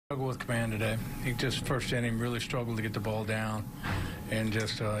Struggled with command today. He just first inning really struggled to get the ball down, and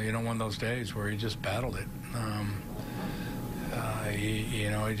just one of those days where he just battled it. He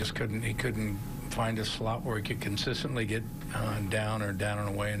just couldn't. He couldn't find a slot where he could consistently get down and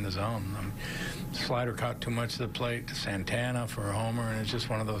away in the zone. Slider caught too much of the plate to Santana for a homer, and it's just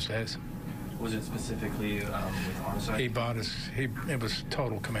one of those days. Was it specifically with onside? It was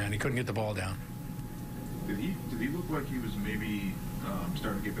total command. He couldn't get the ball down. Did he look like he was maybe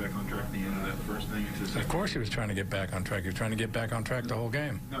starting to get back on track at the end of that first thing? Of course he was trying to get back on track. He was trying to get back on track the whole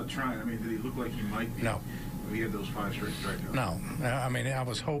game. Not trying. I mean, did he look like he might be? No. He had those 5 straight strikeouts. No. I mean, I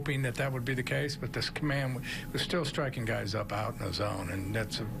was hoping that would be the case, but this command was still striking guys up out in the zone, and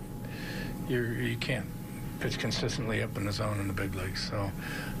you can't pitch consistently up in the zone in the big leagues. So,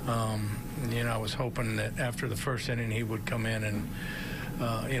 I was hoping that after the first inning he would come in and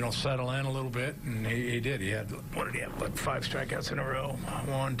settle in a little bit, and he did. He had, 5 strikeouts in a row?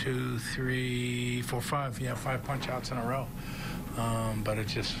 1, 2, 3, 4, 5. Yeah, 5 punch-outs in a row. But it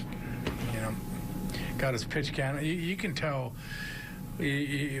just, got his pitch count. You can tell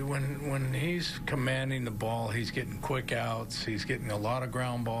when he's commanding the ball, he's getting quick outs. He's getting a lot of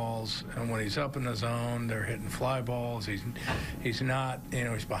ground balls, and when he's up in the zone, they're hitting fly balls. He's not,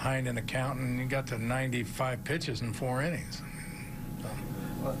 he's behind in the count, and he got to 95 pitches in 4 innings.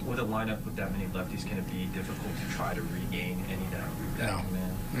 With a lineup with that many lefties, can it be difficult to try to regain any of that? No,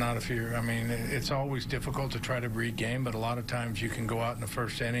 not if you're. I mean, it's always difficult to try to regain, but a lot of times you can go out in the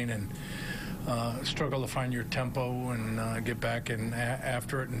first inning and struggle to find your tempo and get back and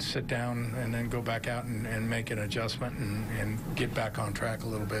after it and sit down and then go back out and make an adjustment and get back on track a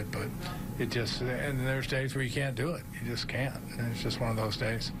little bit. But and there's days where you can't do it. You just can't. And it's just one of those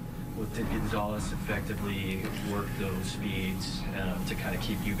days. Well, did Gonzalez effectively work those speeds to kind of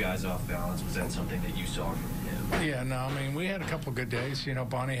keep you guys off balance? Was that something that you saw from him? Yeah, no, I mean, we had a couple good days.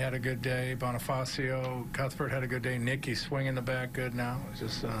 Bonnie had a good day. Bonifacio, Cuthbert had a good day. Nicky's swinging the bat good now. It's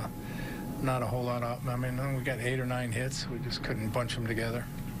just not a whole lot of, I mean, we got 8 or 9 hits. We just couldn't bunch them together.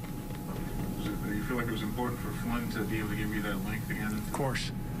 Do you feel like it was important for Flynn to be able to give you that length again? Of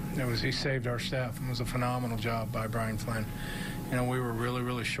course. He saved our staff. It was a phenomenal job by Brian Flynn. We were really,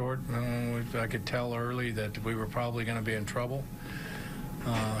 really short. I could tell early that we were probably going to be in trouble.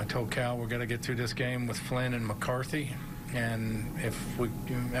 I told Cal we're going to get through this game with Flynn and McCarthy. And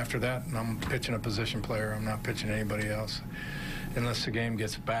after that, I'm pitching a position player. I'm not pitching anybody else unless the game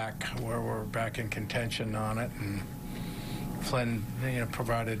gets back where we're back in contention on it. And Flynn,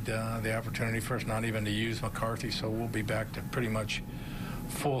 provided the opportunity for us not even to use McCarthy, so we'll be back to pretty much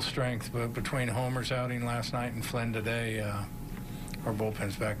full strength. But between Homer's outing last night and Flynn today, our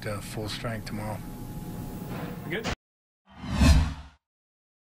bullpen's back to full strength tomorrow.